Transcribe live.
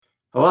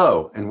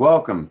Hello, and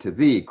welcome to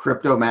the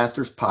Crypto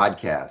Masters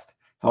podcast,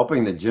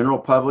 helping the general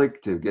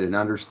public to get an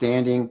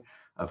understanding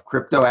of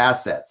crypto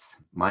assets.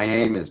 My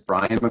name is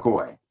Brian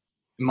McCoy,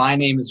 My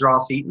name is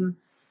Ross Eaton.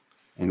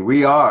 and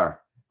we are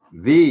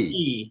the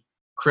The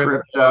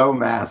Crypto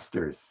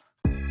Masters.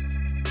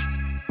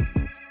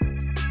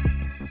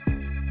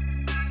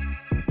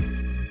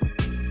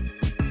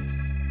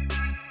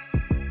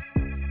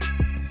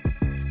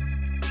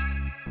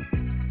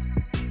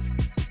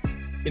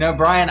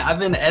 Brian, I've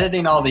been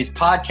editing all these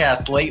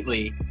podcasts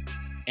lately,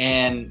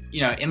 and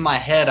in my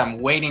head, I'm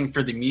waiting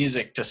for the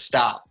music to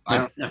stop. I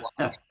don't know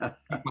why. I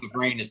think my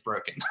brain is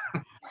broken.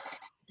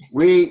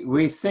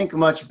 We sync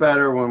much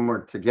better when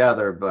we're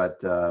together,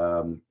 but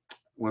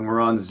when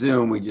we're on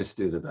Zoom, we just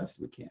do the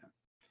best we can.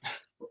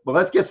 But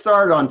let's get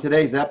started on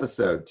today's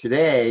episode.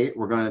 Today,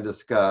 we're going to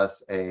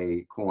discuss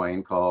a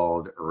coin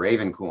called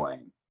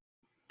Ravencoin.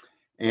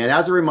 And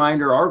as a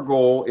reminder, our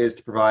goal is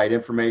to provide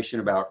information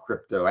about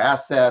crypto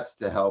assets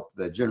to help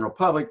the general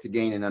public to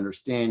gain an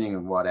understanding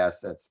of what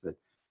assets that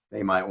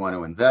they might want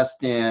to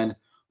invest in.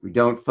 We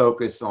don't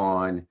focus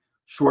on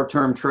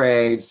short-term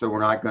trades, so we're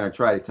not going to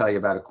try to tell you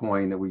about a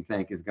coin that we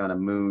think is going to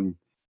moon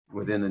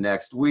within the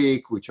next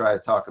week. We try to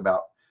talk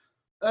about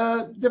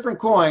different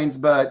coins,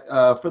 but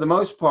for the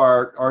most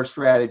part, our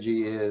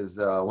strategy is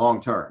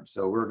long-term.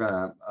 So we're going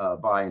to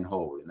buy and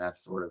hold, and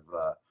that's sort of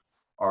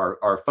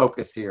our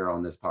focus here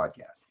on this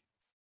podcast.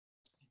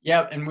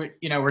 Yeah, and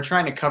we're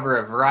trying to cover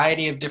a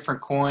variety of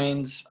different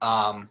coins.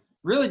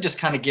 Really, just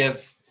kind of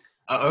give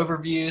an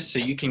overview so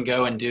you can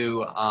go and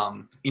do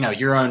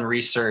your own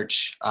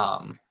research.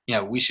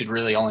 We should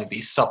really only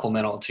be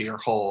supplemental to your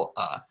whole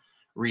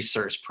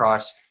research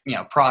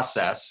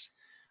process.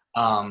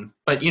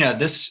 But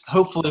this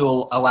hopefully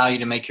will allow you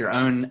to make your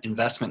own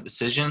investment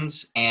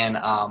decisions. And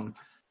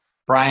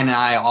Brian and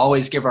I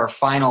always give our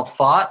final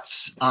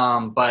thoughts,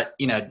 but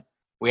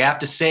we have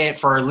to say it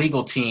for our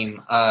legal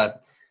team.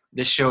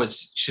 This show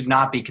should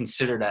not be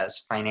considered as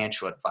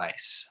financial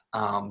advice.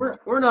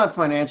 We're not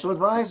financial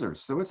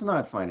advisors, so it's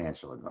not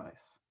financial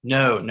advice.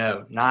 No,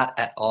 not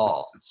at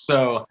all.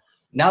 So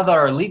now that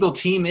our legal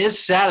team is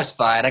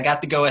satisfied, I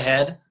got to go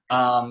ahead.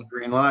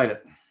 Green light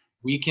it.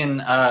 We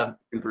can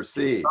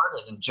proceed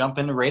and jump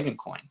into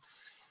Ravencoin.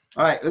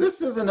 All right,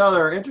 this is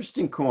another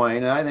interesting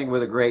coin, and I think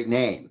with a great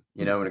name,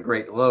 and a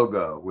great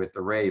logo with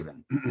the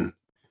raven.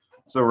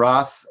 So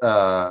Ross,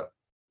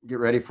 get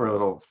ready for a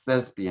little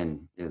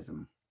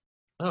thespianism.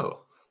 Oh.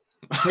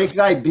 Take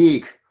thy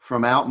beak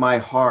from out my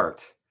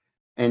heart,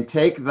 and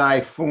take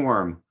thy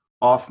form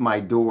off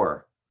my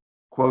door,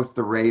 quoth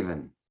the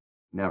raven,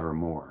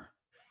 nevermore.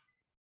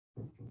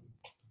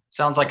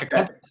 Sounds like a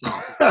country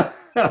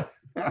song.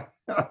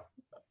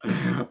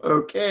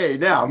 Okay,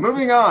 now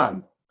moving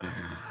on.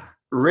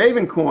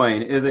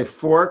 Ravencoin is a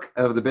fork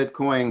of the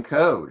Bitcoin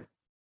code.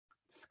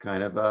 It's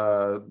kind of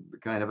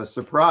a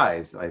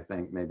surprise, I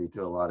think, maybe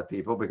to a lot of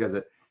people, because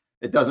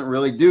it doesn't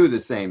really do the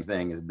same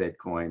thing as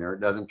Bitcoin, or it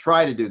doesn't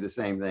try to do the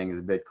same thing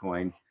as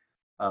Bitcoin,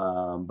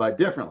 but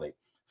differently.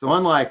 So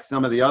unlike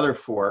some of the other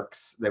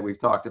forks that we've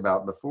talked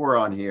about before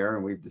on here,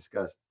 and we've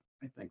discussed,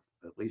 I think,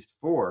 at least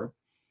 4,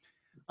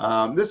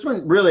 this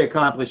one really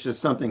accomplishes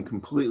something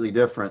completely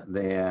different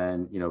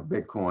than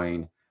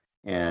Bitcoin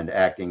and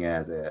acting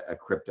as a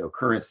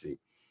cryptocurrency.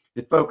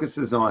 It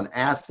focuses on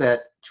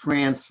asset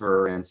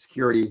transfer and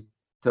security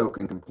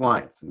token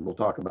compliance, and we'll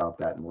talk about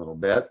that in a little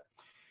bit.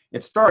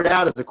 It started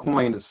out as a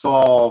coin to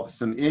solve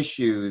some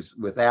issues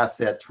with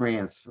asset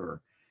transfer.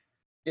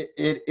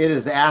 It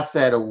is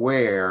asset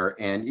aware,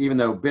 and even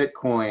though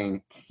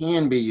Bitcoin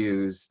can be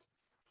used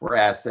for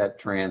asset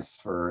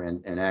transfer,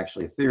 and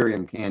actually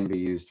Ethereum can be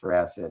used for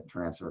asset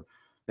transfer,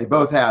 they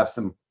both have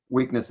some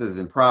weaknesses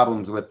and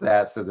problems with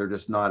that, so they're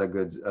just not a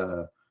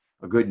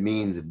good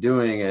means of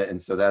doing it,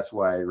 and so that's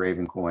why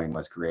Ravencoin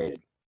was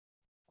created.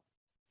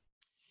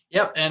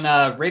 Yep, and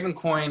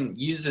Ravencoin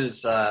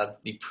uses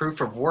the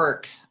proof of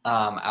work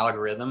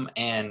algorithm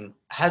and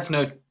has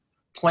no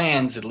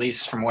plans, at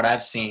least from what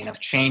I've seen, of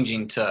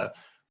changing to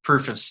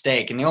proof of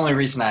stake. And the only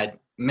reason I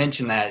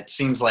mention that, it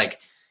seems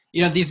like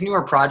these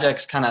newer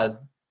projects kind of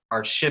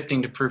are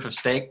shifting to proof of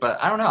stake, but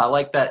I don't know. I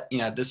like that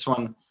this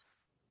one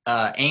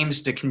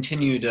aims to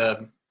continue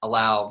to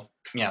allow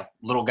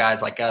little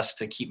guys like us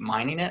to keep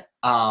mining it.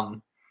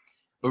 But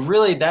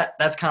really,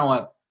 that's kind of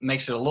what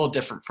makes it a little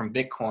different from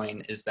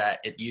Bitcoin, is that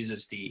it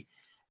uses the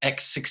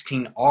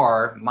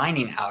X16R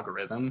mining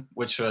algorithm,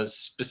 which was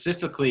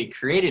specifically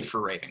created for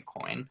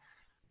Ravencoin.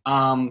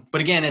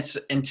 But again, it's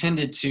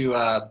intended to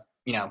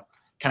kind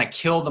of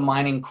kill the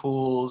mining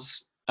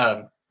pools,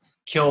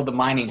 kill the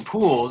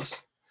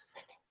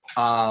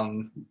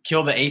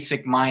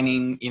ASIC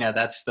mining.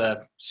 That's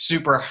the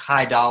super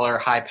high dollar,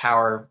 high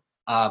power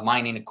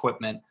mining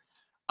equipment.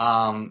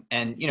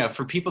 And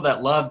for people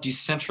that love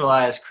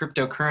decentralized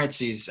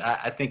cryptocurrencies,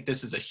 I think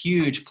this is a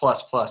huge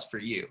plus for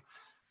you.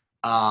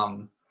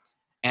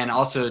 And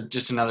also,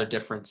 just another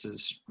difference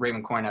is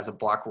Ravencoin has a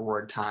block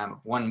reward time of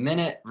 1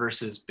 minute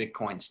versus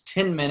Bitcoin's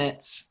 10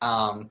 minutes.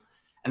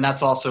 And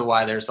that's also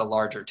why there's a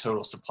larger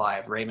total supply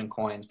of Raven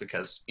coins,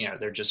 because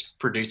they're just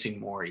producing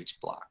more each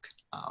block.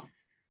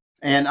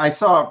 And I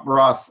saw,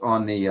 Ross,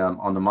 on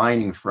the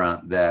mining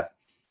front that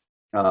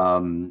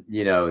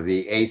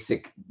the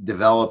ASIC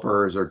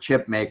developers or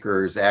chip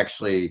makers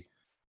actually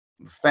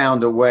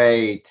found a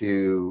way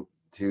to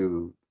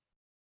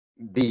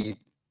be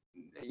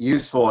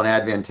useful and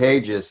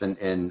advantageous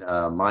in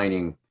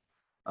mining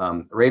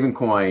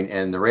Ravencoin,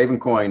 and the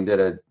Ravencoin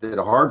did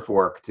a hard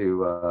fork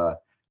to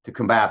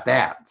combat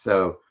that.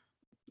 So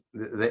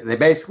they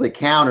basically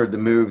countered the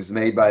moves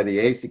made by the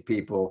ASIC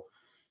people,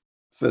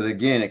 so that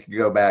again it could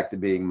go back to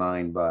being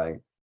mined by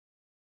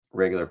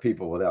regular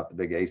people without the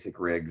big ASIC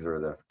rigs or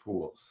the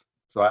pools.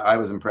 So I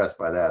was impressed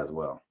by that as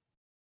well.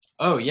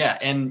 Oh yeah,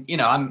 and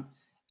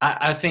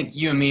I think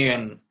you and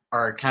me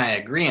are kind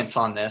of agreeance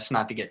on this.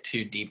 Not to get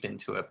too deep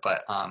into it,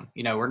 but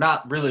we're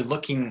not really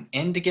looking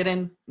to get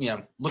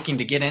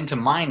into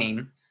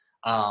mining.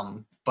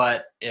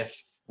 But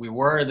if we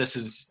were, this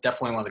is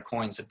definitely one of the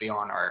coins that be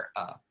on our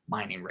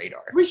mining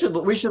radar. We should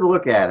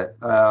look at it.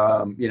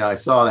 I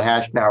saw the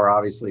hash power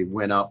obviously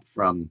went up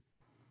from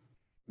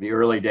the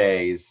early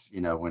days,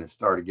 when it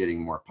started getting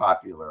more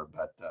popular.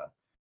 But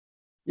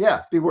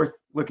yeah, be worth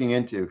looking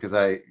into, because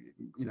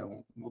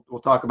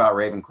we'll talk about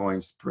Ravencoin.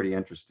 It's pretty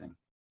interesting.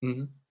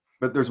 Mm-hmm.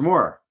 But there's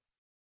more.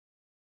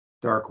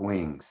 Dark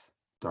wings,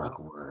 dark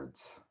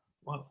words.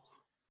 Whoa.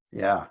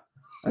 Yeah,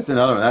 that's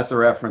another one. That's a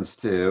reference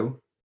to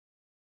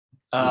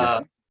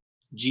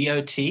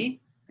GOT.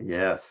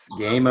 Yes,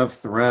 Game of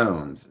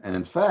Thrones. And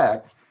in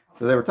fact,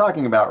 so they were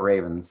talking about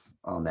ravens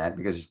on that,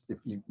 because if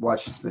you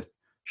watched the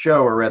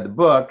show or read the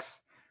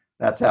books,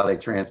 that's how they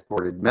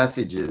transported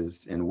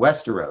messages in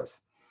Westeros.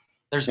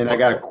 I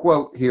got a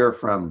quote here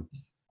from,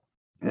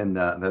 and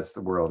that's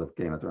the world of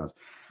Game of Thrones.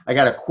 I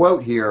got a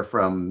quote here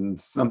from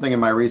something in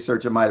my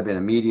research. It might have been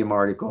a Medium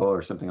article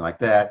or something like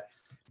that.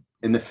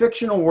 In the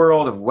fictional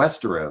world of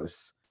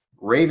Westeros,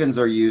 ravens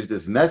are used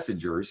as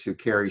messengers who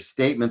carry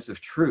statements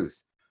of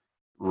truth.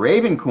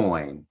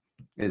 Ravencoin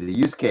is a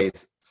use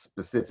case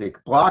specific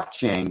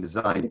blockchain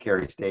designed to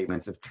carry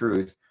statements of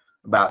truth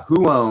about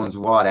who owns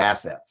what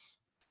assets.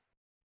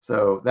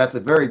 So that's a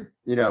very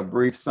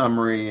brief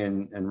summary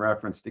and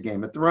reference to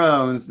Game of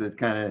Thrones that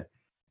kind of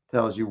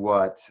tells you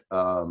what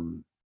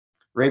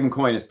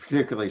Ravencoin is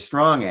particularly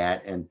strong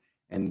at, and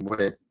what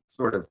it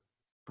sort of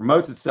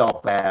promotes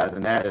itself as,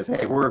 and that is,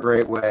 hey, we're a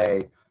great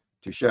way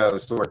to show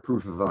sort of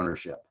proof of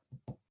ownership.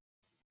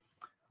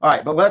 All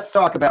right, but let's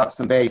talk about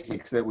some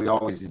basics that we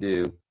always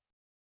do.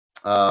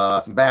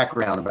 Some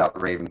background about the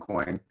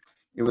Ravencoin.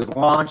 It was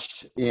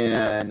launched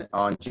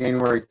on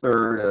January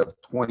 3rd of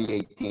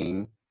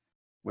 2018,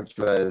 which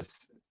was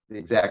the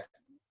exact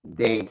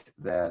date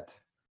that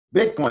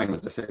Bitcoin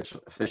was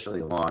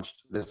officially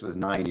launched. This was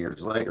 9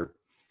 years later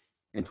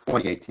in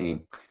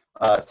 2018.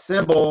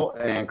 Symbol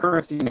and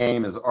currency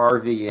name is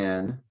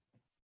RVN.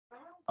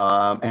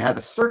 It has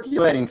a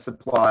circulating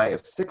supply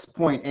of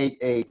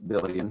 6.88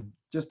 billion,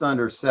 just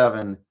under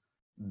 7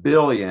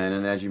 billion,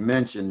 and as you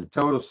mentioned,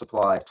 total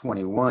supply of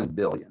 21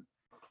 billion.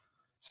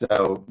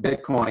 So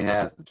Bitcoin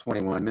has the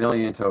 21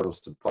 million total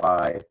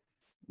supply.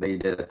 They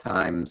did it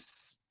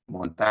times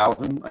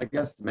 1,000, I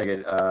guess, to make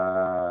it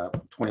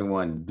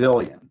 21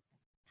 billion.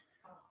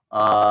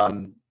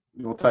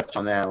 We'll touch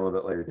on that a little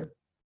bit later.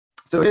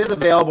 So it is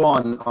available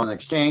on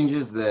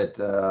exchanges that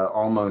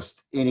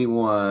almost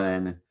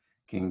anyone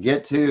can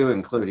get to,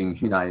 including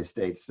United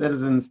States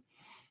citizens.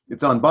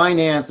 It's on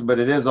Binance, but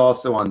it is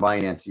also on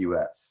Binance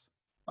US.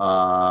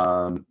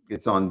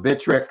 It's on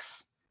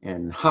Bittrex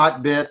and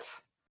Hotbit,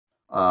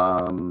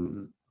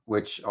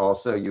 which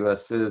also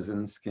US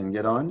citizens can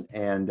get on.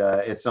 And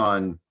it's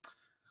on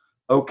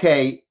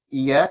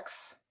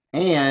OKEX,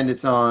 and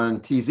it's on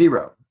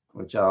T0,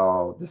 which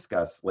I'll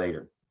discuss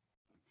later.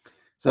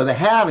 So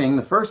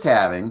the first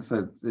halving,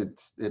 so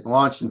it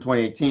launched in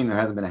 2018. There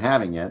hasn't been a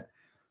halving yet.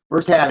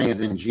 First halving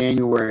is in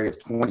January of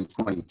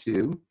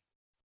 2022.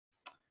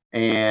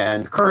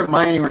 And current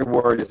mining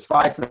reward is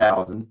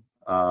 5,000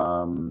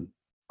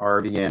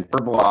 RVN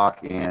per block,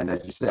 and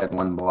as you said,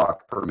 1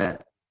 block per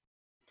minute.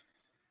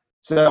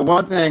 So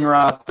one thing,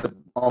 Ross, that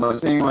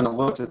almost anyone that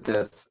looks at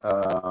this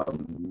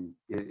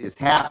is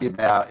happy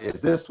about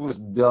is this was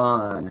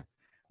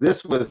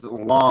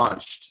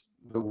launched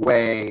the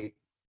way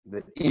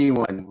that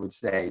anyone would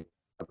say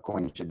a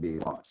coin should be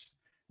launched.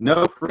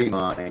 No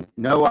pre-mine,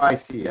 no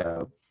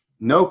ICO,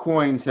 no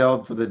coins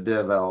held for the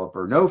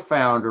developer, no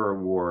founder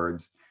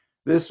awards.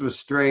 This was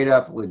straight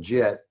up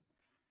legit.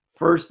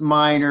 First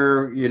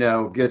miner,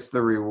 gets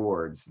the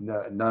rewards.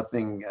 No,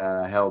 nothing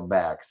held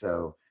back.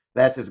 So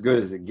that's as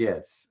good as it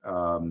gets.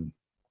 And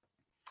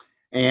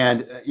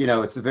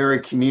it's a very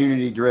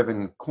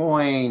community-driven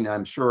coin.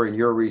 I'm sure in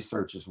your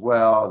research as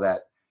well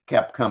that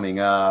kept coming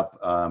up.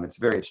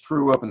 It's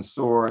true open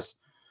source.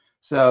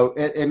 So,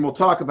 and we'll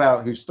talk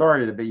about who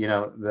started it, but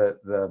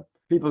the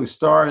people who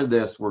started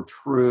this were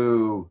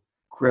true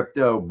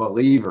crypto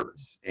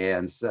believers,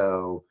 and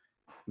so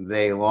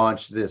they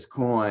launched this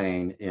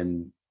coin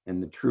in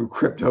the true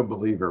crypto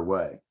believer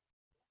way.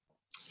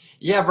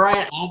 Yeah,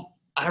 Brian,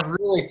 I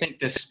really think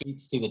this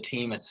speaks to the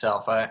team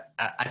itself. I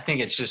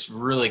think it's just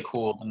really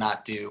cool to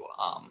not do,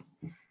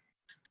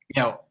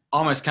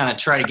 almost kind of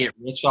try to get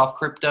rich off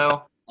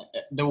crypto.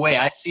 The way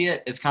I see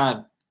it, it's kind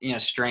of,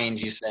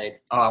 strange. You say,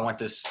 oh, I want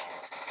this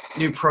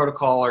new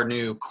protocol or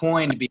new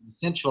coin to be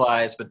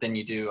decentralized, but then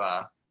you do,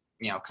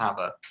 kind of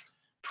a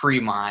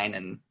pre-mine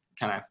and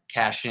kind of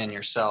cash in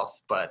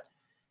yourself. But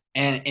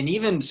and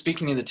even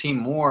speaking to the team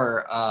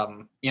more,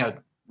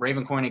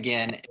 Ravencoin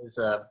again is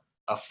a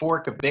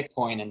fork of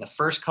Bitcoin. And the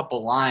first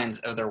couple lines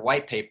of their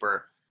white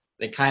paper,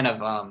 they kind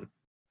of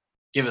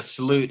give a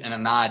salute and a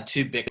nod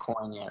to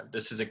Bitcoin.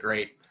 This is a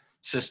great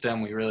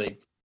system. We really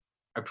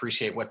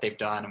appreciate what they've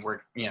done, and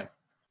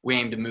we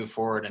aim to move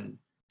forward and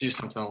do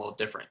something a little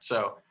different.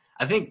 So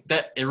I think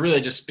that it really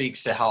just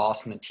speaks to how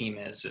awesome the team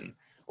is, and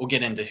we'll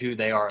get into who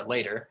they are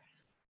later.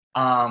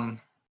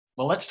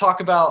 Well, let's talk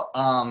about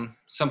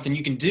something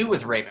you can do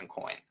with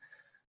Ravencoin.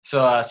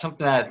 So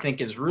something that I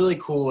think is really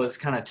cool is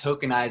kind of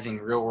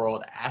tokenizing real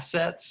world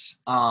assets,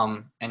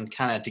 and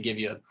kind of to give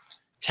you a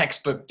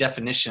textbook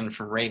definition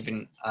from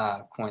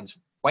Ravencoin's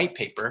white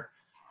paper.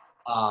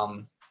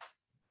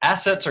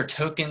 Assets are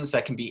tokens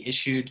that can be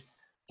issued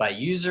by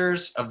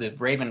users of the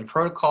Raven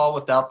protocol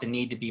without the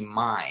need to be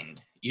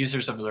mined.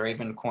 Users of the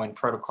Ravencoin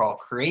protocol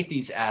create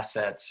these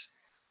assets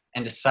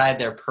and decide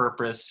their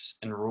purpose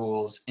and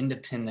rules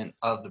independent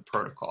of the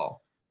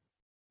protocol.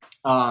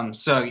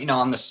 So,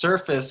 on the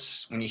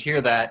surface, when you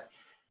hear that,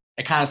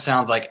 it kind of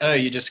sounds like, oh,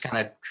 you just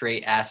kind of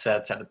create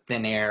assets out of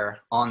thin air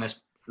on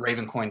this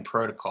Ravencoin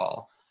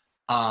protocol.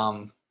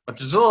 But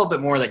there's a little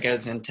bit more that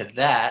goes into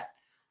that.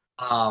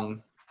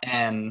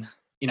 And,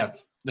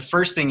 the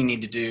first thing you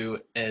need to do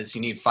is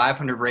you need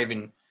 500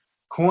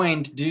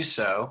 Ravencoin to do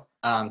so,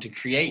 to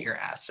create your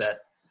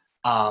asset.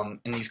 And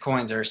these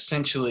coins are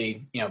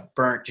essentially,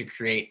 burnt to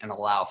create and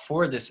allow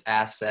for this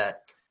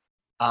asset.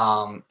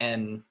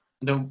 And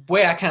the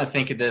way I kind of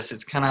think of this,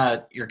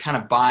 you're kind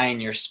of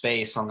buying your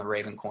space on the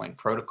Ravencoin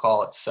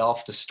protocol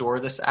itself to store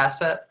this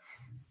asset.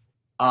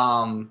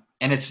 And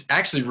it's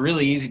actually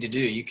really easy to do.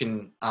 You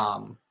can,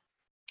 don't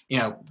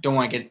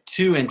want to get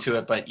too into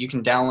it, but you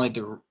can download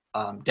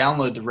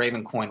the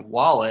Ravencoin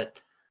wallet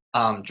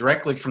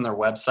directly from their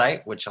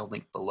website, which I'll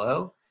link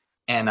below.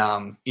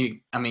 And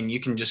you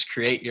can just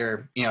create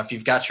your, if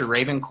you've got your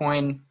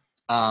Ravencoin,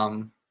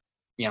 500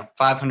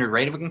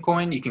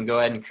 Ravencoin, you can go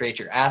ahead and create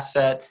your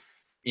asset.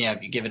 You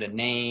give it a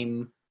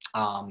name,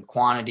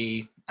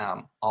 quantity,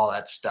 all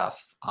that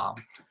stuff.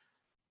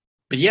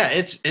 But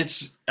yeah,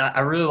 I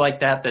really like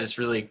that it's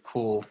really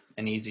cool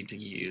and easy to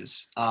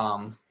use.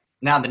 Now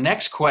the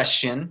next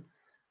question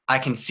I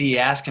can see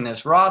asking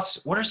is,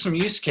 Ross, what are some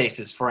use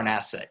cases for an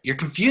asset? You're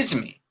confusing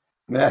me.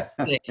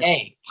 Say,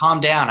 hey, calm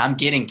down. I'm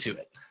getting to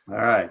it. All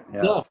right.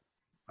 Yes. So,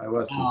 I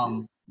was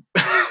confused.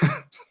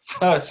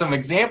 So some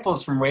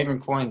examples from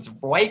Ravencoin's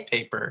white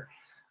paper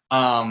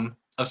of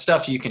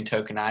stuff you can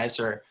tokenize,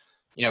 or,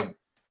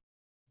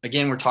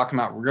 again, we're talking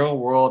about real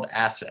world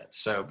assets.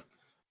 So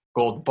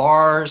gold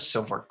bars,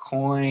 silver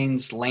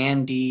coins,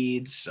 land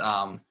deeds,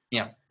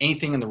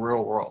 anything in the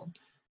real world,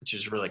 which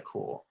is really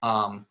cool.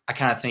 I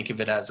kind of think of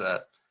it as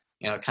a,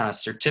 kind of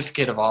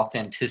certificate of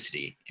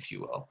authenticity, if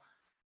you will.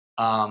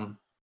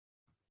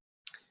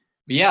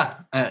 But yeah,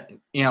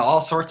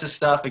 all sorts of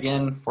stuff.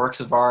 Again, works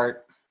of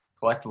art,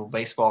 collectible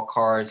baseball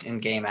cards,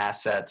 in-game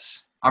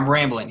assets. I'm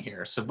rambling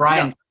here. So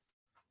Brian,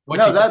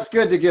 no, that's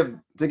good to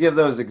give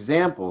those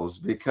examples,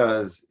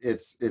 because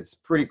it's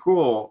pretty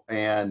cool.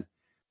 And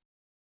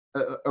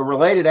a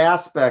related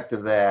aspect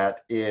of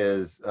that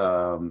is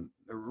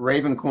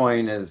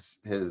Ravencoin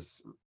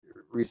has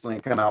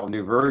recently come out with a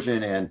new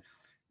version, and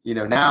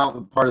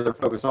now part of their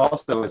focus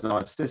also is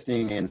on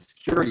assisting in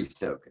securities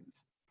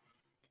tokens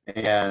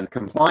and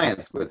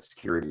compliance with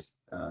securities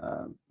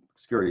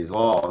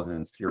laws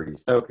and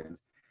securities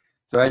tokens.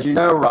 So as you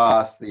know,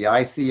 Ross, the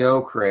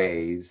ICO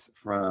craze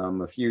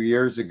from a few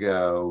years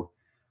ago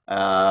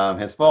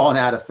has fallen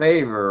out of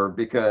favor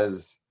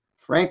because,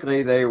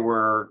 frankly,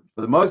 for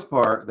the most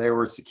part, they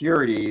were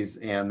securities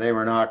and they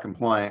were not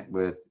compliant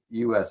with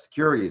U.S.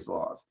 securities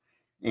laws.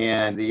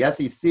 And the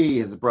SEC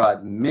has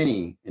brought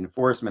many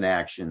enforcement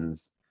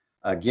actions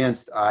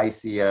against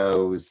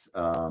ICOs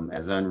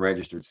as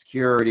unregistered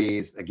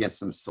securities, against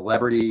some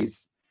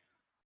celebrities.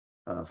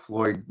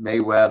 Floyd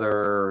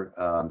Mayweather,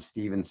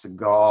 Steven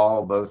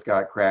Seagal, both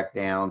got cracked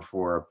down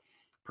for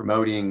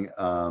promoting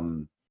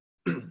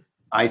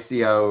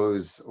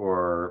ICOs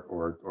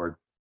or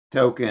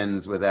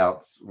tokens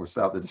without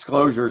the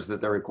disclosures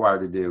that they're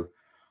required to do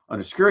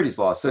under securities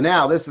law. So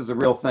now this is a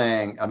real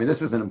thing. I mean,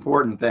 this is an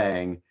important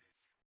thing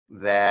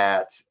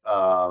that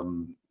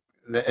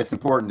it's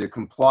important to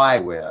comply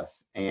with.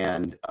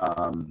 And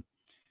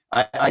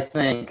I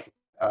think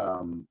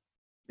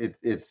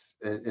it's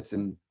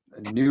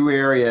a new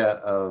area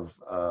of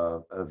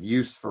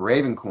use for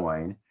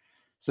Ravencoin.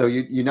 So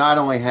you not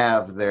only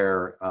have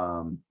their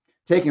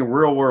taking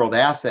real world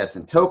assets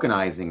and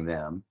tokenizing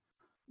them,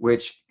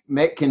 which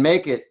can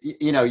make it,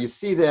 you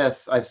see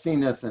this, I've seen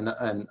this in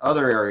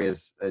other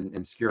areas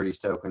in securities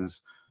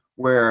tokens,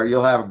 where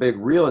you'll have a big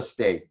real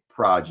estate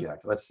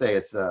project. Let's say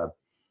it's a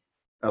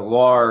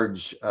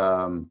large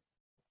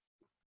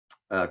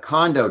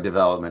condo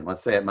development,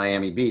 let's say at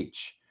Miami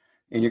Beach,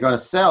 and you're going to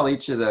sell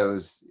each of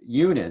those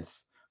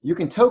units. You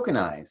can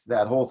tokenize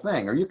that whole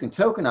thing, or you can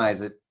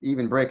tokenize it,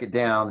 even break it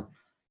down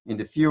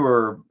into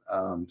fewer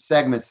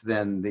segments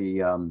than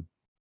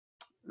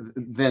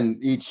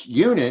each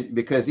unit,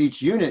 because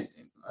each unit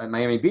at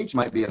Miami Beach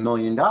might be $1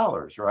 million,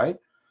 right?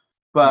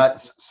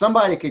 But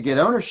somebody could get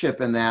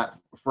ownership in that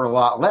for a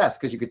lot less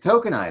because you could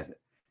tokenize it.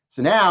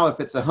 So now if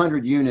it's a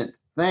 100-unit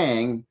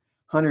thing,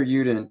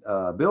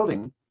 100-unit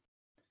building,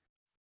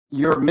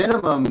 your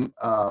minimum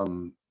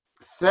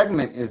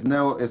segment is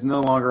no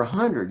longer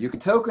 100. You can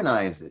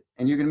tokenize it,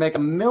 and you can make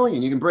 1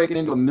 million. You can break it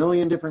into 1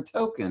 million different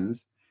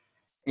tokens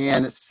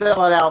and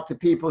sell it out to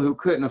people who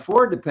couldn't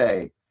afford to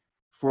pay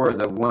for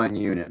the 1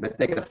 unit, but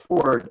they could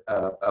afford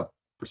a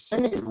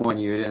percentage of 1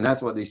 unit, and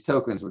that's what these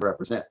tokens would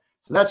represent.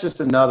 So that's just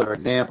another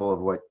example of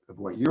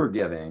what you're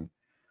giving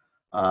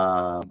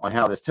on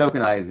how this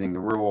tokenizing the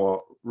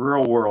real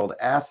world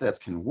assets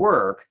can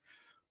work,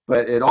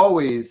 but it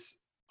always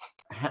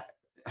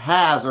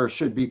has, or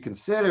should be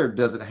considered,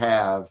 does it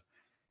have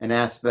an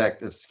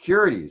aspect of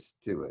securities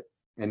to it?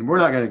 And we're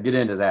not going to get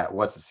into that,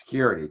 what's a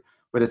security,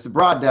 but it's a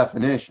broad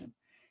definition.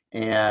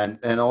 And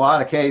in a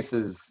lot of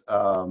cases,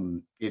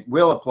 it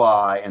will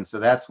apply. And so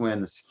that's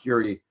when the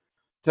security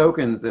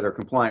tokens that are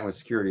compliant with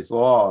securities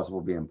laws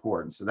will be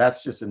important. So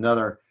that's just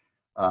another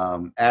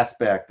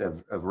aspect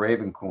of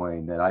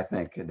Ravencoin that I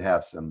think could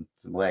have some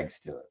legs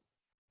to it.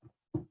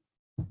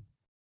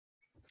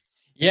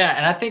 Yeah,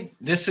 and I think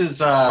this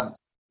is,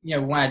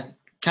 when I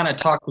kind of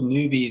talk to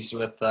newbies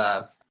with,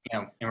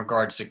 in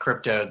regards to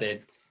crypto,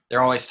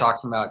 they're always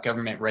talking about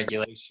government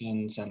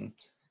regulations and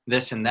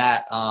this and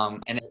that.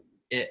 And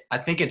I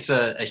think it's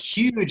a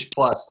huge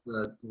plus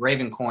to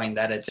Ravencoin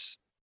that it's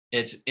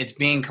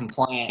being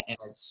compliant and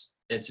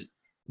it's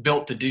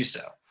built to do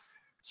so.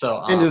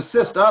 So and to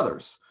assist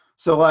others.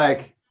 So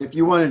like if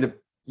you wanted to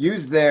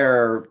use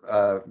their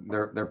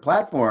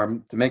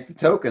platform to make the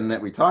token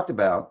that we talked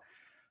about,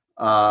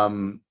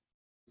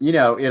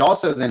 it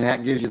also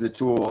then gives you the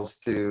tools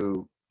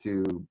to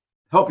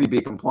help you be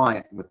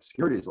compliant with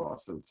securities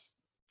laws. So it's,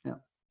 yeah.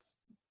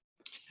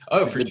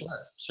 Oh, for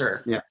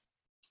sure. Yeah.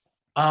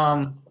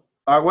 All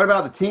right. What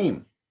about the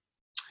team?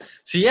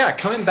 So yeah,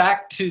 coming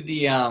back to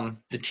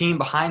the team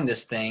behind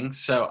this thing.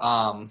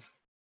 So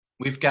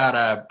we've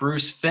got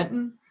Bruce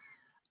Fenton.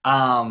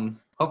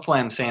 Hopefully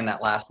I'm saying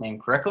that last name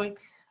correctly.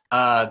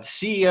 The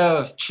CEO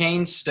of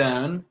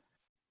Chainstone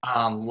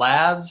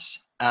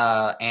Labs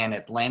and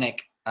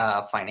Atlantic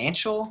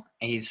Financial.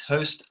 He's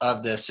host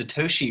of the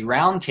Satoshi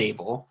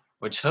Roundtable,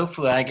 which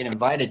hopefully I get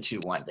invited to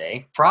one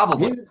day.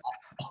 Probably.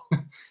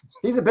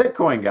 He's a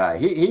Bitcoin guy.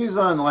 He's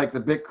on like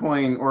the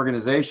Bitcoin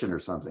organization or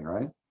something,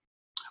 right?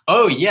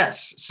 Oh,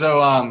 yes.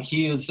 So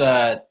he is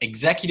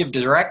executive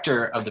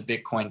director of the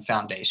Bitcoin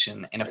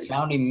Foundation and a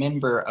founding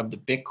member of the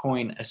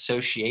Bitcoin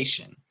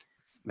Association.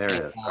 There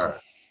it is. All right.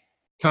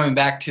 Coming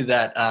back to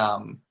that,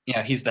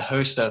 he's the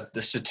host of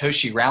the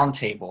Satoshi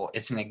Roundtable.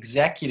 It's an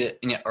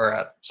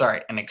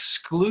an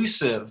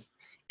exclusive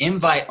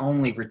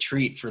invite-only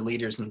retreat for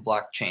leaders in the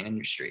blockchain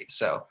industry.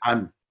 So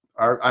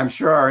I'm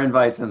sure our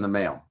invite's in the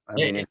mail. I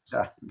mean,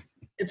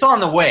 it's on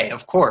the way,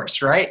 of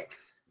course, right?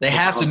 They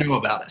have to know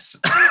about us.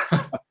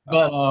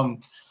 But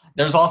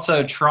there's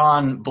also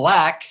Tron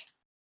Black.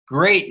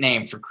 Great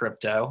name for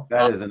crypto.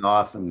 That is an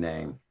awesome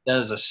name. That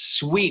is a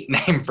sweet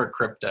name for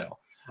crypto.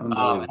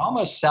 It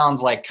almost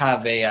sounds like kind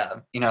of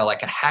a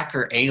like a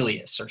hacker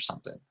alias or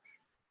something.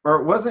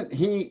 Or wasn't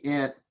he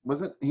in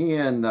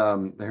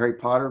the Harry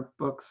Potter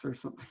books or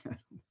something?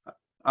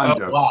 I'm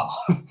joking. Wow,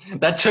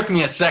 that took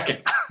me a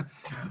second.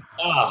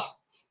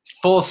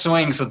 Full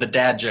swings with the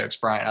dad jokes,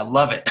 Brian. I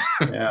love it.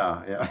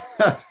 Yeah.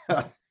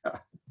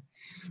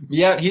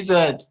 Yeah, he's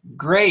a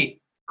great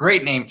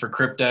name for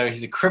crypto.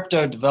 He's a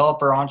crypto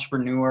developer,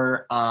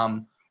 entrepreneur,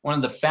 one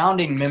of the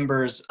founding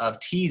members of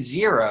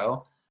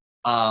T0.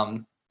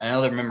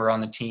 Another member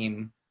on the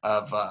team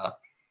of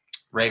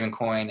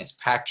Ravencoin is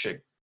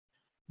Patrick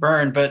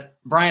Byrne. But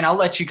Brian, I'll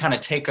let you kind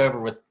of take over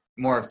with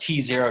more of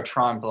T0,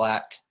 Tron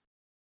Black,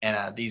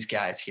 and these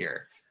guys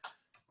here.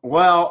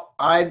 Well,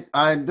 I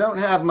don't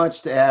have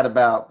much to add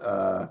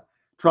about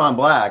Tron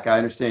Black. I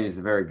understand he's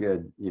a very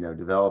good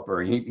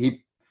developer, and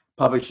he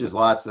publishes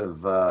lots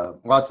of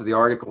the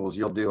articles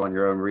you'll do on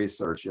your own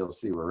research. You'll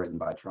see were written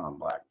by Tron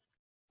Black.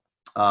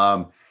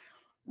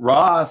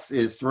 Ross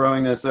is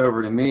throwing this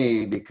over to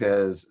me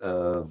because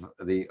of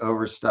the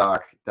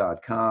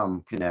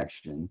Overstock.com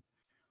connection,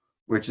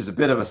 which is a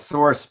bit of a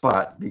sore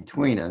spot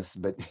between us,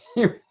 but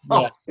you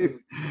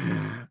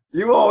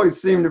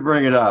always seem to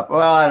bring it up.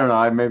 Well, I don't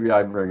know. Maybe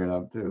I bring it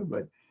up too,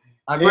 but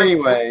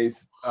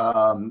anyways,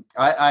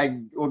 I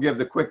will give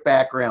the quick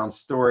background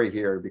story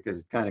here because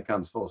it kind of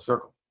comes full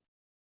circle.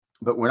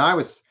 But when I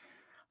was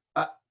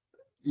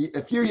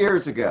a few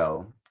years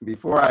ago,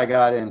 before I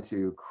got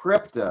into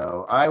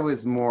crypto, I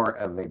was more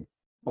of a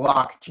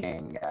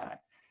blockchain guy.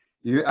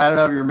 I don't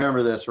know if you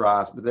remember this,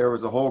 Ross, but there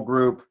was a whole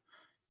group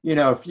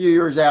a few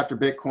years after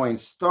Bitcoin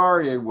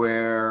started,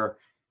 where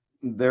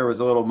there was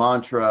a little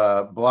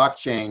mantra,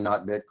 blockchain,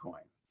 not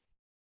Bitcoin.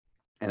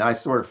 And I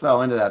sort of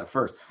fell into that at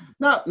first.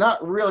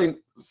 Not really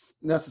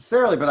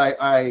necessarily, but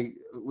I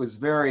was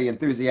very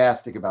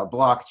enthusiastic about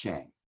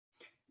blockchain.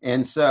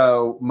 And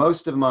so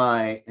most of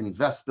my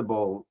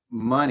investable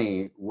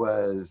money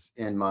was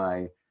in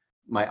my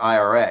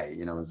IRA,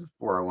 it was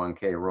a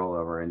 401k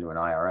rollover into an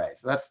IRA.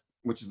 So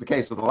which is the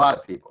case with a lot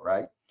of people,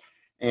 right?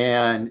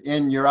 And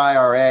in your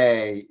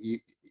IRA,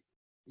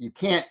 you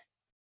can't,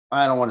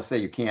 I don't want to say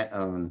you can't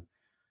own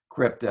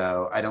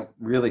crypto. I don't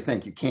really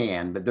think you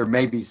can, but there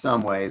may be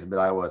some ways, but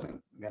I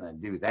wasn't going to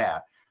do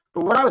that.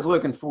 But what I was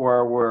looking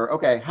for were,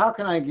 okay, how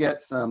can I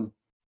get some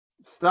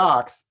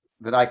stocks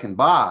that I can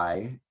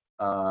buy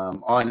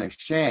on an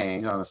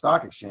exchange, on a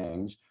stock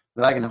exchange,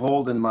 that I can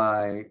hold in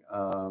my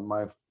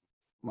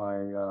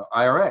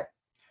IRA.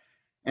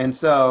 And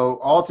so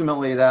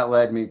ultimately that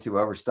led me to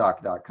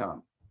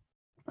overstock.com.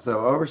 So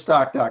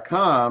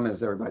overstock.com,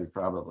 as everybody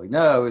probably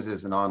knows,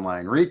 is an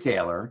online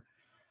retailer.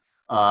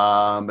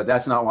 But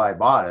that's not why I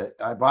bought it.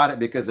 I bought it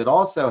because it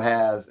also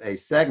has a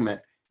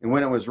segment, and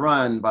when it was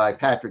run by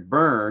Patrick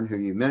Byrne, who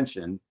you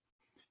mentioned,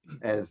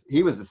 as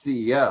he was the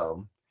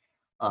CEO,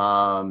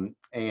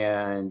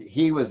 and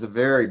he was a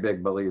very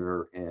big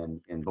believer in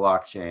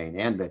blockchain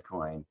and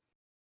Bitcoin,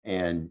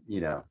 and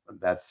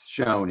that's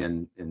shown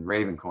in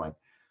Ravencoin.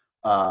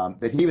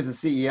 But he was the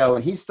CEO,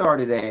 and he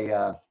started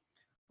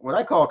what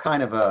I call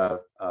kind of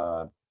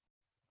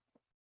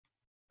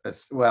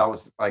well, it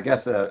was, I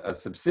guess, a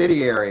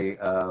subsidiary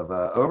of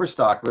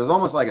Overstock, but it was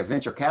almost like a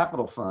venture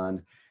capital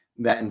fund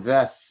that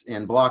invests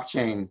in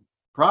blockchain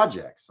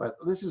projects.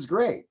 This is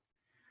great.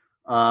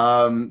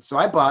 So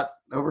I bought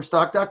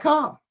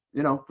Overstock.com,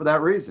 for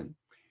that reason.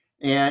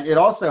 And it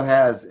also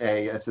has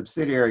a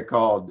subsidiary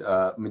called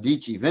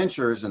Medici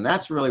Ventures, and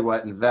that's really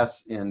what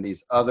invests in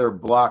these other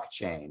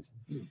blockchains,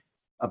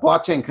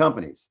 blockchain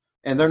companies.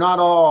 And they're not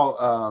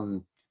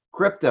all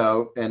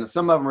crypto, and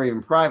some of them are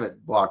even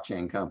private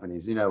blockchain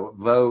companies,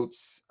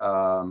 Votes,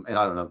 and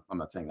I don't know, I'm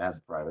not saying that's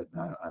private,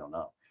 I don't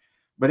know.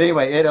 But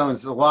anyway, it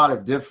owns a lot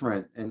of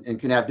different, and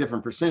can have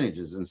different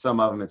percentages, and some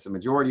of them it's a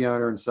majority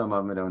owner, and some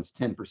of them it owns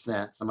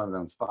 10%, some of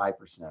them owns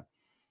 5%.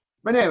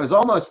 But anyway, it was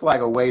almost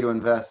like a way to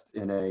invest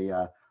in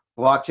a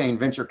blockchain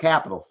venture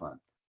capital fund.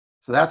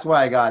 So that's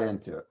why I got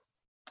into it.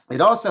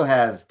 It also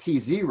has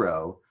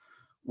T0,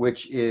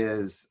 which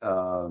is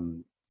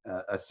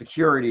a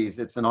securities,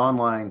 it's an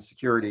online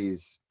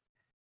securities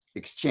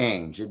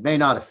exchange. It may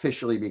not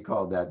officially be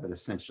called that, but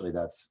essentially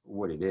that's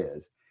what it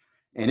is.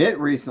 And it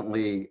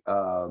recently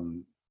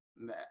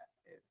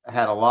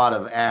had a lot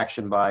of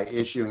action by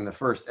issuing the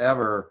first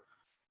ever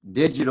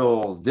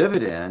digital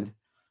dividend,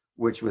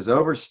 which was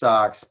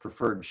Overstock's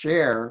preferred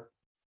share,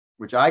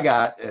 which I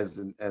got as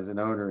an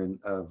owner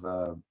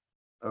of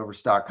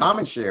Overstock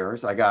common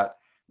shares. I got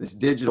this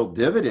digital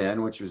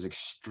dividend, which was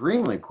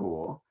extremely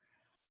cool.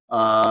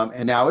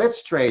 And now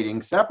it's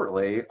trading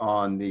separately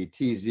on the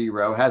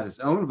T0, has its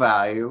own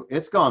value.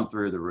 It's gone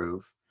through the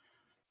roof.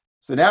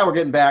 So now we're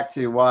getting back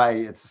to why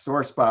it's a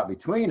sore spot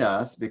between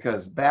us,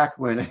 because back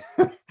when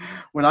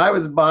when I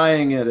was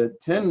buying it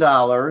at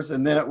 $10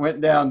 and then it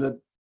went down to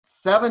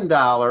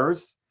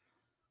 $7,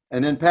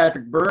 and then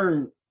Patrick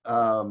Byrne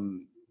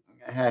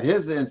had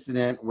his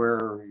incident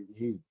where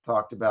he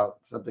talked about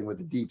something with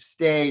the deep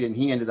state, and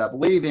he ended up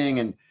leaving,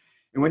 and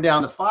it went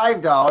down to $5.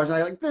 And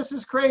I'm like, this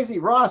is crazy,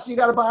 Ross, you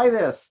got to buy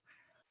this.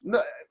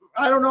 No,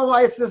 I don't know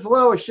why it's this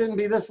low. It shouldn't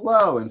be this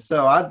low. And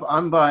so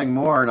I'm buying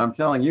more, and I'm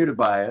telling you to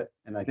buy it,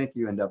 and I think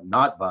you end up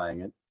not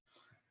buying it.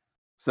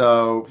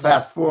 So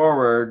fast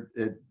forward,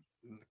 it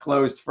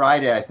closed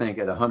Friday, I think,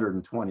 at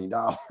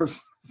 $120.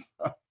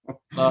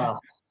 So,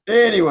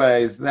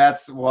 anyways,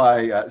 that's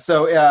why.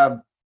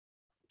 So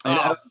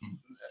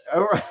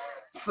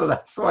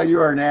that's why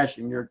you are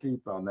gnashing your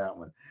teeth on that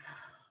one.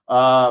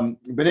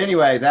 But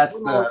anyway, that's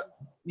the.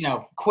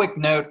 Quick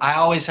note, I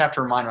always have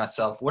to remind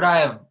myself, would I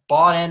have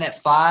bought in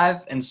at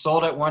 5 and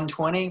sold at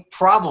 120?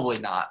 Probably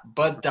not.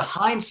 But the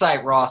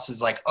hindsight, Ross,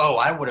 is like, oh,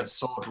 I would have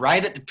sold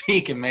right at the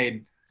peak and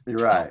made You're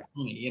right.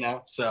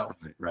 So.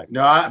 Right.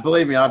 No,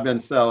 believe me, I've been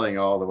selling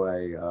all the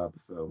way up,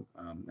 so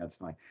that's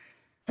fine.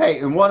 Hey,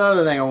 and one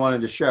other thing I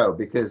wanted to show,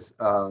 because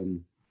I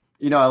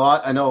know a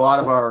lot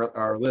of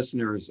our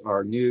listeners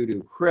are new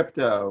to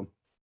crypto,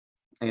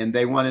 and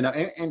they want to know,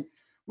 and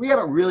we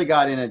haven't really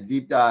got in a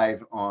deep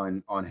dive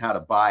on how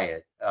to buy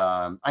it.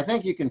 I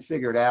think you can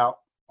figure it out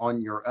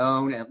on your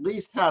own, at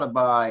least how to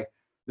buy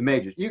the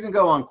majors. You can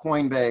go on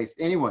Coinbase.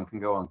 Anyone can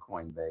go on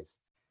Coinbase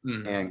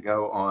and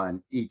go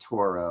on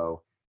eToro,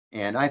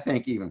 and I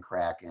think even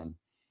Kraken.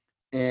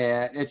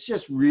 And it's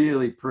just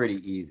really pretty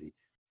easy.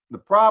 The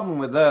problem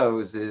with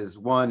those is,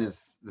 one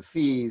is the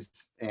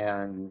fees,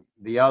 and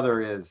the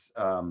other is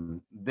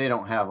they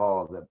don't have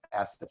all of the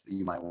assets that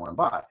you might want to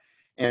buy.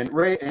 And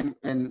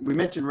we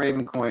mentioned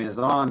Ravencoin is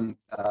on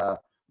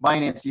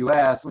Binance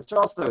US, which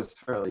also is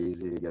fairly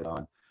easy to get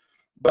on.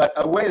 But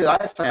a way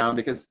that I found,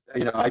 because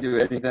I do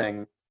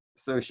anything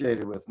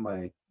associated with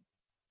my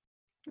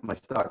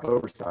stock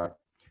Overstock,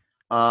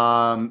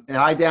 And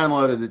I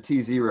downloaded the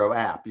T0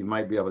 app. You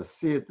might be able to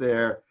see it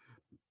there.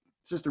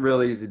 It's just a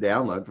real easy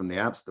download from the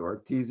App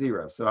Store,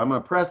 T0. So I'm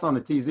going to press on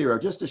the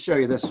T0 just to show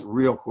you this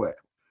real quick.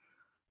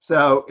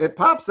 So it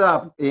pops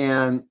up,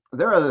 and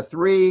there are the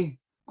three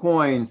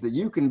coins that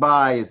you can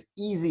buy as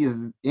easy as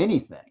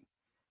anything.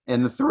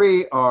 And the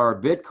three are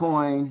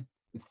Bitcoin,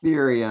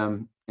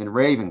 Ethereum, and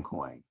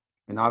Ravencoin.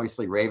 And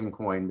obviously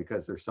Ravencoin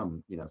because there's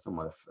some,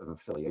 somewhat of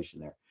affiliation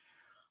there.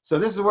 So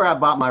this is where I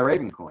bought my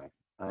Ravencoin.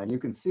 And you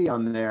can see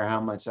on there how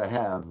much I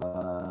have.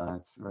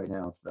 Right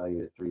now it's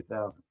valued at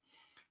 3,000.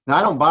 Now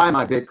I don't buy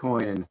my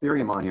Bitcoin and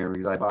Ethereum on here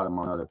because I bought them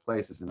on other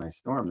places and I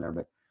store them there.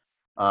 But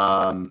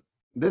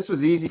this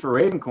was easy for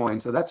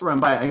Ravencoin, so that's where I'm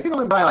buying. I can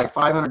only buy like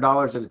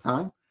 $500 at a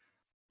time.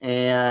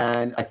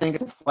 And I think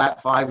it's a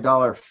flat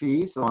 $5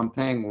 fee, so I'm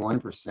paying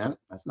 1%.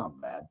 That's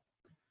not bad.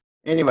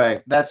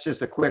 Anyway, that's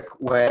just a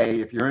quick way.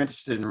 If you're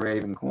interested in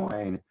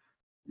Ravencoin,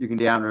 you can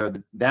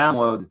download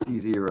the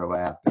T0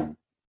 app, and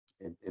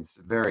it's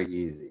very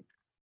easy.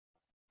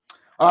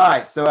 All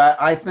right, so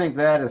I think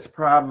that is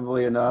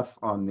probably enough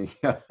on the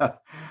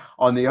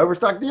on the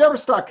Overstock. The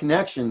Overstock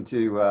connection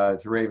to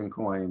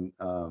Ravencoin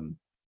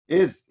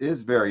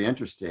is very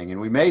interesting, and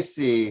we may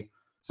see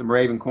some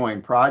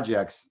Ravencoin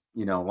projects,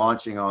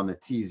 launching on the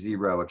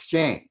T0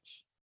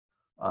 exchange.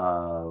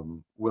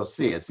 We'll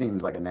see. It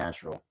seems like a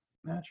natural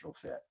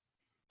fit.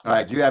 All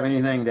right. Do you have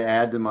anything to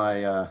add to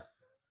my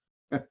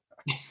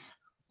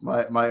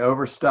my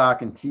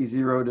Overstock and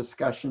T0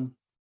 discussion?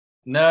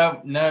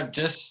 No,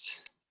 just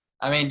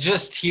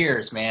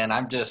tears, man.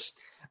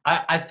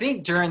 I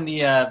think during the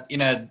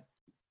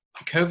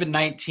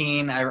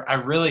COVID-19, I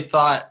really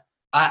thought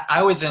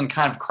I was in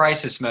kind of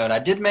crisis mode. I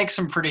did make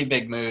some pretty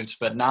big moves,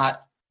 but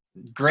not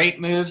great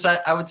moves,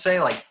 I would say.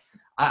 Like,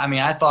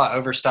 I thought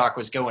Overstock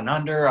was going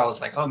under. I was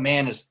like, oh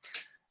man, is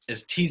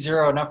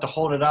T0 enough to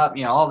hold it up?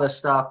 All this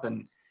stuff.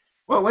 And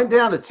well, it went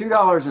down to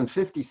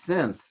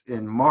 $2.50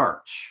 in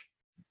March.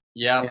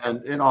 Yeah.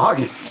 And in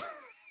August,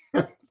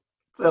 it's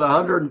at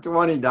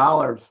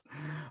 $120.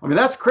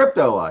 That's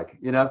crypto-like.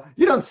 You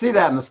don't see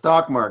that in the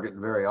stock market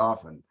very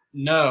often.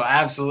 No,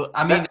 absolutely.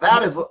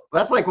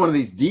 That's like one of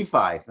these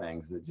DeFi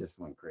things that just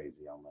went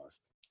crazy almost.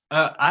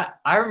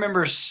 I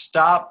remember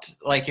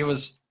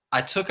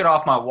I took it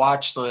off my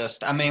watch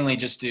list. I mainly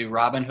just do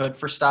Robinhood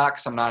for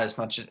stocks. I'm not as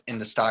much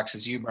into stocks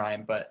as you,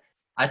 Brian, but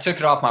I took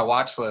it off my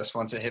watch list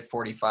once it hit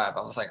 45.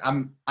 I was like,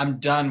 I'm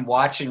done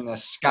watching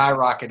this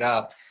skyrocket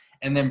up.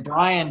 And then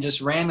Brian just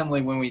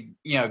randomly, when we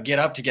get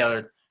up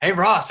together, hey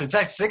Ross, it's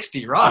at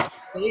 60. Ross, it's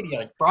 80.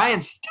 Like,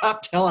 Brian,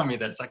 stop telling me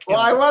this.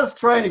 I was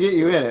trying to get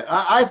you in it.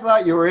 I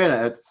thought you were in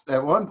it.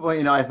 At one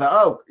point, I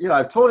thought,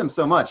 I've told him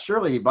so much.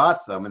 Surely he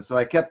bought some, and so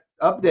I kept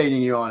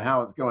updating you on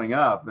how it's going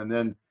up, and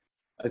then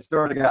I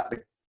got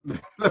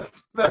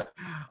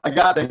I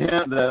got the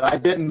hint that I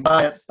didn't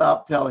buy it.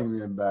 Stop telling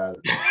me about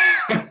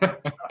it.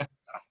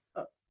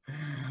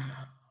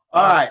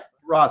 All right,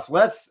 Ross.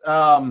 Let's.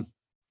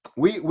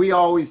 We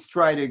always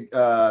try to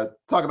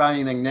talk about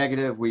anything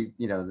negative.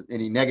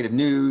 Any negative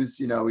news.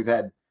 We've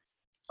had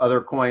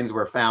other coins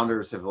where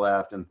founders have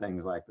left and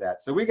things like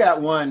that. So we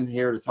got one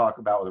here to talk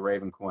about with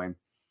Ravencoin.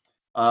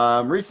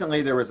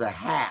 Recently, there was a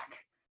hack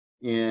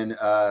in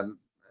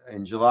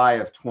July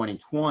of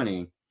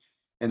 2020,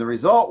 and the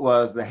result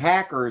was the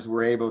hackers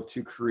were able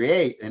to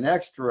create an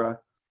extra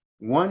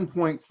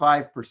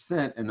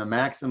 1.5% in the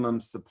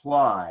maximum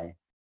supply,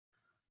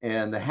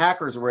 and the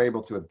hackers were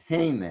able to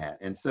obtain that,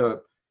 and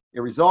so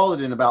it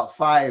resulted in about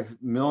 $5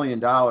 million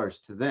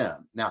to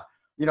them. Now,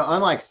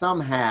 unlike some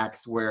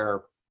hacks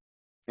where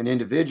an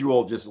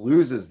individual just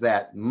loses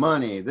that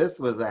money, this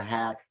was a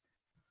hack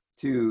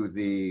to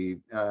the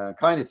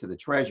kind of to the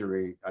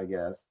treasury, I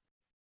guess.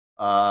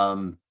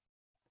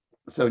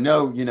 So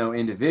no,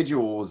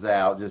 individual was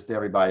out, just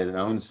everybody that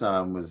owned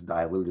some was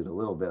diluted a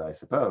little bit, I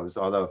suppose,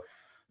 although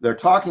they're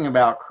talking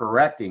about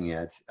correcting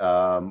it.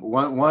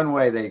 One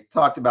way they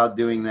talked about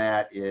doing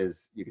that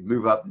is you could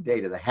move up the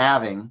date of the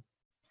halving,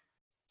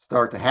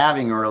 start the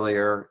halving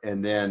earlier,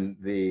 and then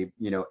the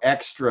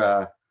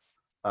extra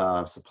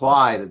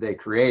supply that they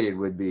created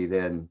would be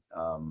then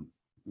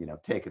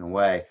taken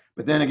away.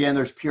 But then again,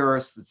 there's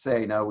purists that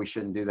say no, we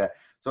shouldn't do that.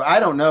 So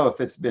I don't know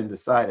if it's been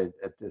decided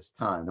at this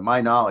time. To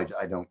my knowledge,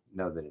 I don't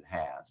know that it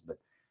has. But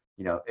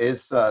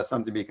is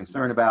something to be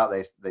concerned about.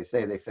 They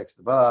say they fixed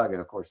the bug,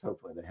 and of course,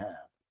 hopefully they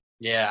have.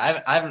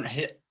 Yeah,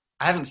 I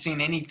haven't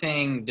seen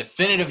anything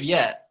definitive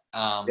yet.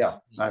 Yeah,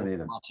 I haven't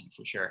either. Watching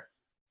for sure.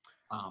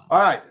 All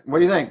right, what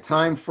do you think?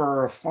 Time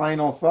for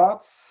final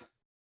thoughts?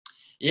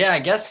 Yeah, I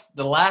guess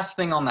the last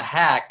thing on the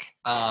hack,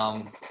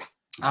 I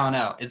don't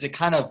know. Is it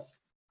kind of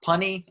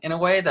punny in a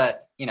way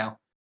that,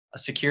 a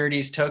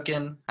securities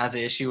token has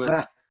an issue with?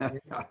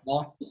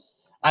 No?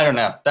 I don't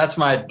know. That's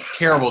my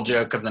terrible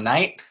joke of the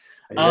night.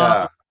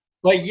 Yeah.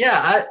 But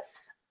yeah,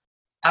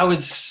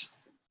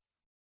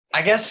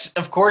 I guess,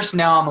 of course,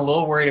 now I'm a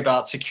little worried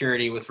about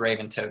security with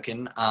Raven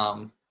token.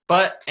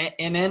 But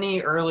in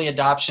any early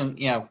adoption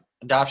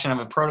of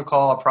a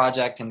protocol, a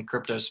project in the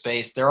crypto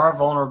space, there are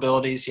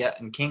vulnerabilities yet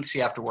and kinks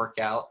you have to work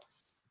out.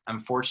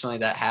 Unfortunately,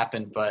 that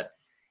happened, but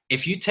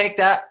if you take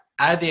that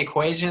out of the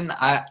equation,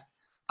 I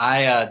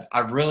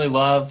really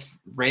love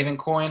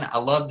Ravencoin. I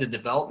love the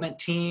development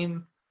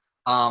team.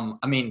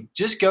 I mean,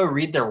 just go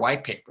read their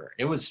white paper.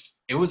 It was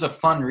a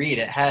fun read.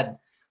 It had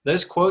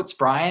those quotes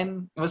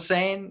Brian was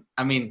saying.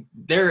 I mean,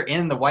 they're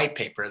in the white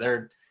paper.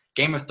 They're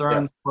Game of Yeah.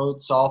 Thrones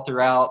quotes all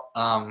throughout.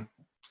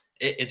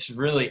 It's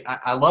really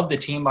I love the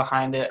team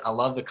behind it. I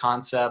love the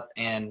concept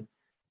and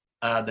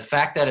the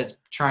fact that it's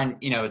trying.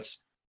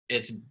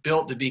 It's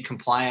built to be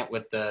compliant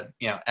with the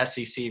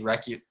SEC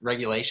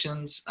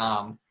regulations.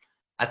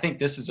 I think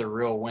this is a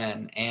real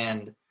win.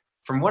 And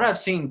from what I've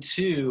seen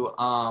too,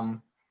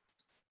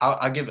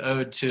 I'll give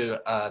ode to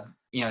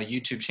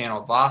YouTube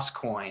channel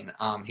Vosscoin.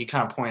 He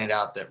kind of pointed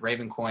out that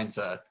Ravencoin's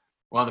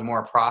one of the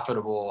more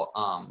profitable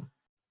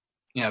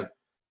you know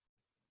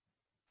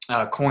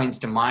coins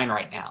to mine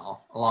right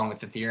now, along with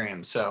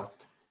Ethereum. So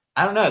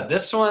I don't know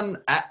this one.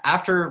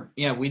 After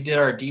we did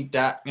our deep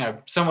dive,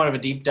 somewhat of a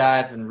deep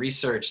dive and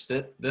research.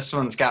 That this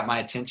one's got my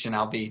attention.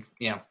 I'll be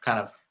kind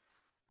of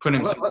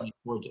putting some money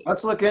towards it.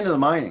 Let's look into the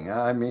mining.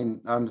 I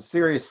mean, I'm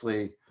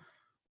seriously.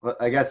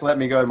 I guess let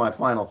me go to my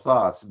final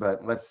thoughts,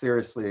 but let's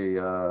seriously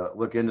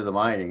look into the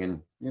mining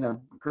and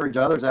encourage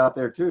others out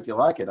there too if you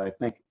like it. I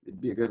think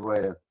it'd be a good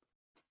way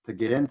to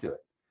get into it.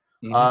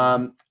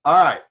 Mm-hmm.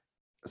 All right.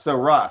 So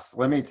Russ,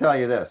 let me tell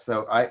you this.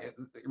 So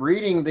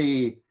reading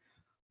the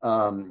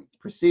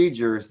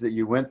procedures that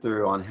you went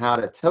through on how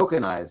to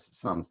tokenize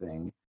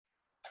something,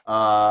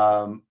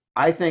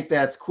 I think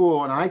that's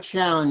cool, and I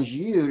challenge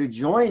you to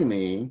join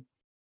me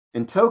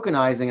in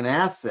tokenizing an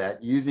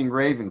asset using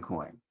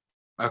Ravencoin.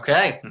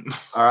 Okay.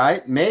 All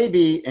right.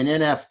 Maybe an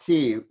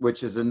NFT,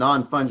 which is a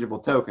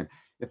non-fungible token.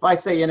 If I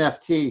say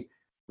NFT,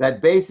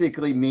 that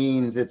basically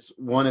means it's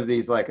one of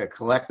these, like a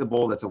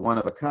collectible that's a one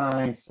of a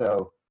kind.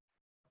 So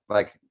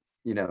like,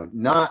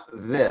 not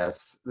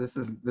this. This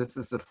is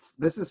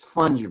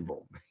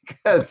fungible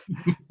because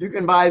you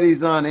can buy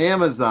these on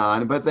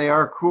Amazon, but they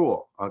are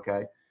cool.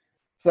 Okay.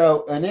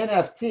 So an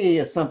NFT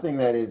is something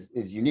that is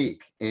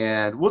unique,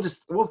 and we'll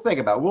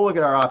think about it. We'll look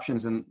at our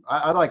options, and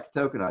I'd like to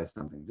tokenize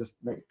something. Just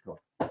make it cool.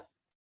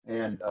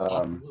 And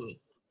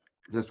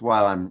just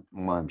while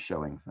I'm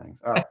showing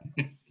things. All right.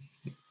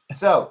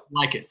 So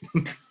like it.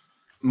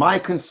 my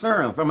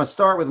concern, I'm gonna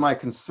start with my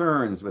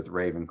concerns with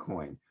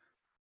Ravencoin.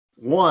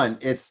 One,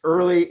 it's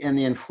early in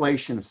the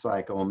inflation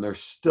cycle, and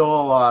there's still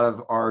a lot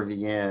of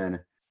RVN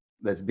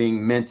that's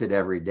being minted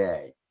every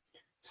day.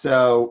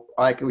 So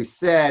like we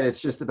said,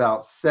 it's just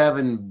about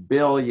 7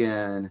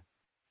 billion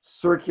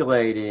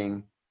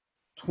circulating,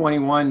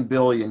 21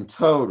 billion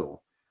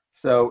total.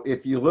 So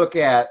if you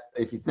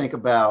think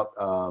about,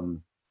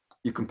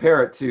 you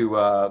compare it to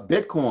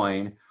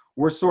Bitcoin,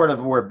 we're sort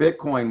of where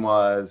Bitcoin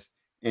was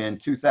in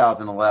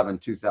 2011,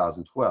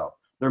 2012.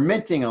 They're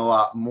minting a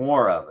lot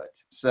more of it.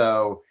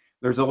 So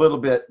there's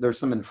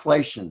some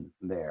inflation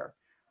there.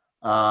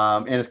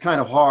 And it's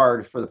kind of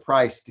hard for the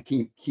price to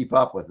keep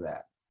up with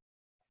that.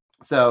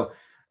 So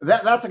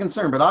that's a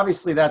concern, but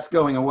obviously that's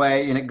going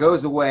away, and it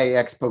goes away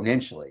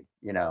exponentially,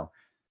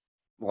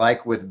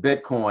 like with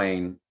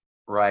Bitcoin,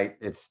 right?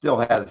 It still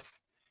has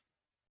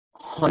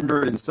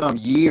 100 and some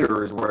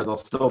years where they'll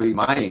still be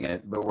mining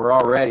it, but we're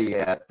already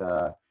at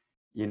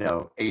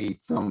 80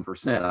 some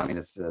percent. I mean,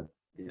 it's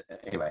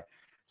anyway.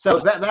 So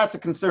that's a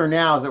concern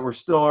now, is that we're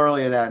still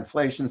early in that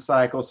inflation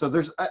cycle. So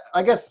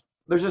I guess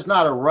there's just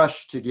not a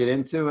rush to get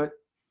into it.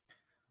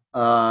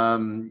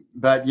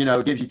 But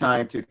it gives you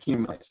time to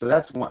accumulate. So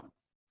that's one.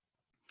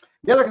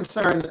 The other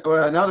concern,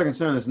 another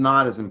concern that's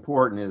not as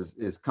important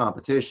is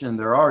competition.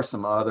 There are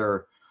some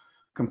other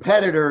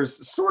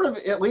competitors, sort of,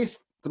 at least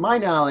to my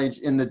knowledge,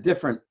 in the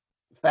different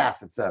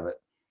facets of it.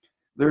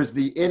 There's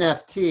the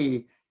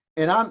NFT,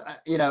 and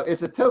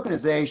it's a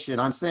tokenization.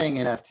 I'm saying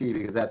NFT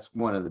because that's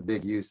one of the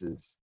big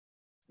uses,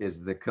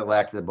 is the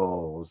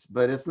collectibles,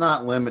 but it's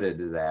not limited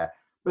to that.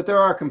 But there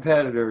are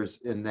competitors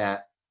in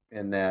that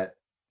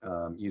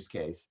use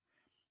case.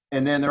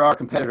 And then there are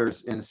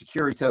competitors in the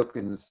security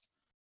tokens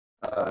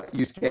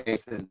use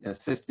case and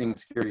assisting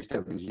securities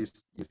tokens use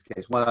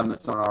case. One of them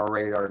that's on our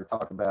radar to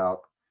talk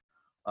about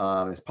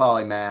is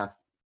Polymath.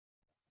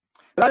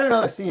 But I don't know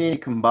if I've seen any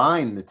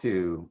combine the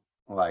two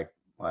like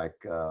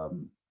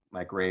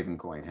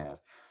Ravencoin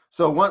has.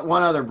 So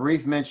one other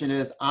brief mention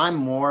is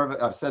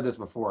I've said this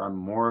before, I'm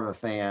more of a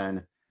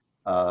fan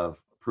of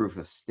proof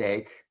of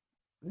stake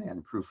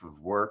than proof of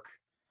work.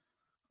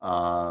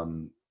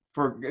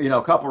 For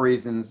a couple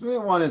reasons.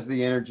 One is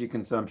the energy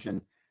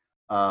consumption,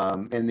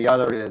 and the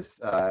other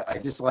is I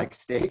just like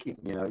staking.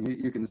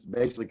 You can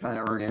basically kind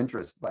of earn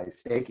interest by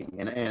staking,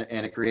 and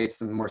it creates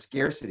some more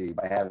scarcity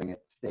by having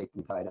it staked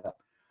and tied up.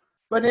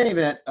 But in any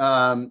event,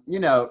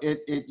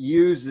 it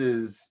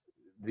uses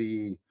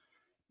the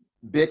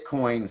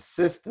Bitcoin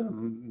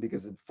system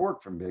because it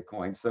forked from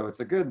Bitcoin, so it's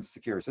a good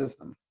secure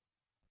system.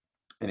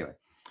 Anyway,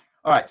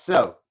 all right.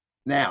 So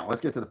now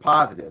let's get to the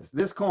positives.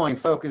 This coin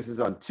focuses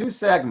on two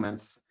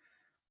segments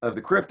of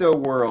the crypto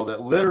world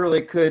that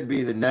literally could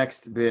be the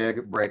next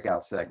big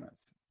breakout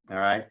segments. All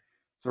right.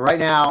 So right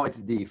now it's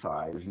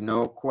DeFi. There's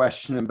no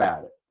question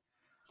about it.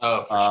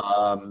 Oh,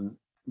 for sure.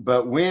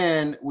 But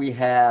when we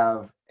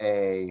have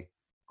a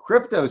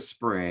crypto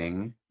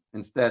spring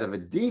instead of a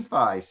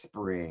DeFi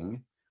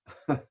spring,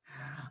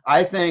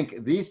 I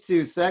think these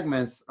two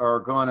segments are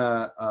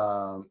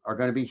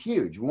gonna be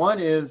huge. One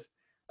is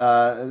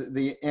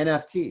the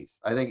NFTs.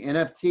 I think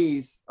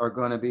NFTs are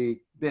going to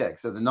be big.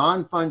 So the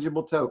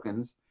non-fungible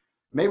tokens.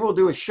 Maybe we'll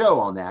do a show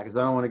on that because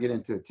I don't want to get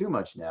into it too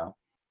much now.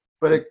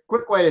 But a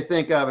quick way to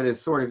think of it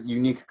is sort of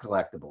unique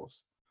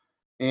collectibles.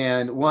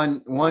 And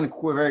one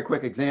very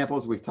quick example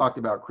is we've talked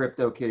about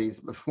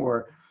CryptoKitties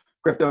before.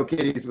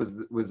 CryptoKitties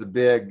was a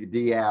big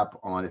DApp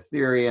on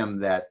Ethereum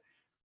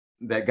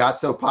that got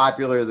so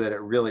popular that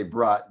it really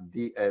brought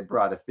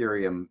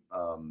Ethereum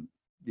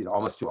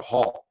almost to a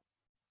halt.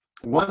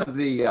 One of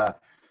the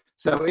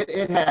so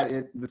it had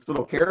its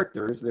little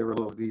characters. There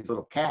were these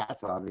little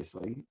cats,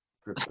 obviously,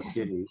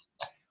 CryptoKitties.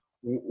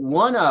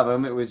 One of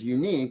them, it was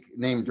unique,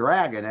 named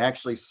Dragon,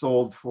 actually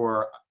sold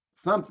for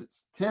some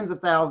tens of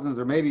thousands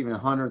or maybe even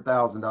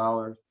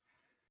 $100,000.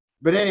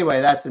 But anyway,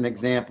 that's an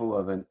example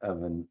of an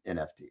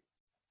NFT.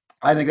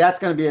 I think that's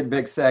going to be a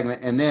big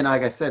segment. And then,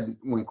 like I said,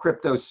 when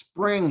crypto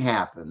spring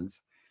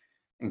happens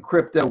and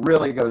crypto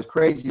really goes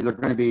crazy, there are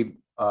going to be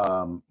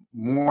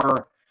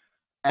more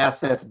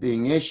assets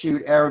being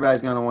issued.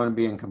 Everybody's going to want to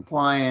be in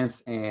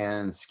compliance,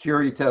 and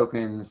security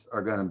tokens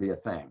are going to be a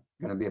thing,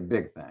 going to be a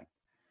big thing.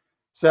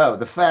 So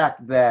the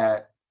fact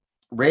that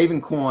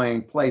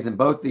Ravencoin plays in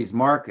both these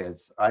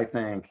markets, I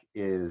think,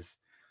 is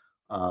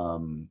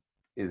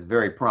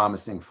very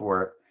promising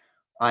for it.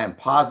 I am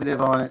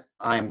positive on it.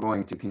 I am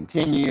going to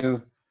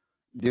continue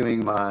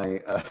doing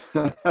my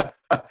what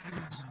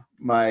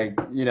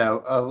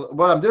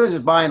I'm doing is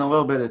just buying a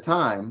little bit at a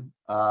time,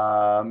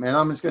 and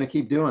I'm just going to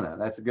keep doing that.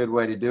 That's a good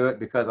way to do it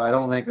because I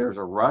don't think there's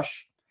a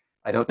rush.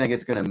 I don't think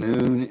it's going to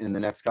moon in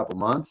the next couple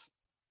months.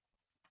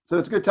 So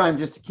it's a good time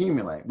just to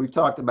accumulate. We've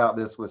talked about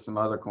this with some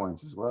other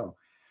coins as well.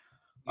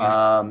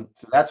 Yeah.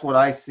 So that's what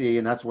I see,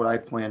 and that's what I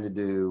plan to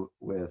do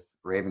with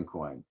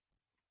Ravencoin.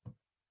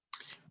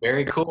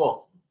 Very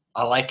cool.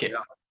 I like it.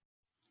 Yeah.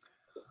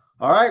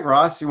 All right,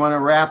 Ross, you want to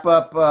wrap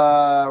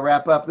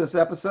up this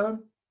episode?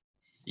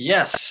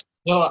 Yes.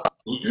 So,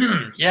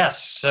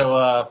 yes. So,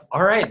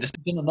 all right. This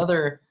has been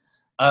another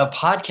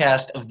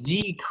podcast of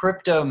the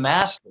Crypto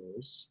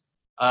Masters.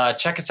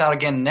 Check us out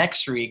again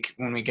next week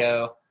when we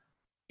go,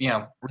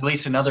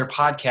 release another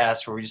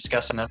podcast where we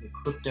discuss another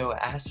crypto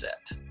asset.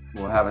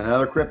 We'll have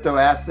another crypto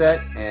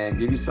asset and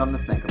give you something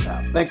to think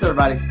about. Thanks,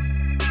 everybody.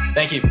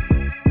 Thank you.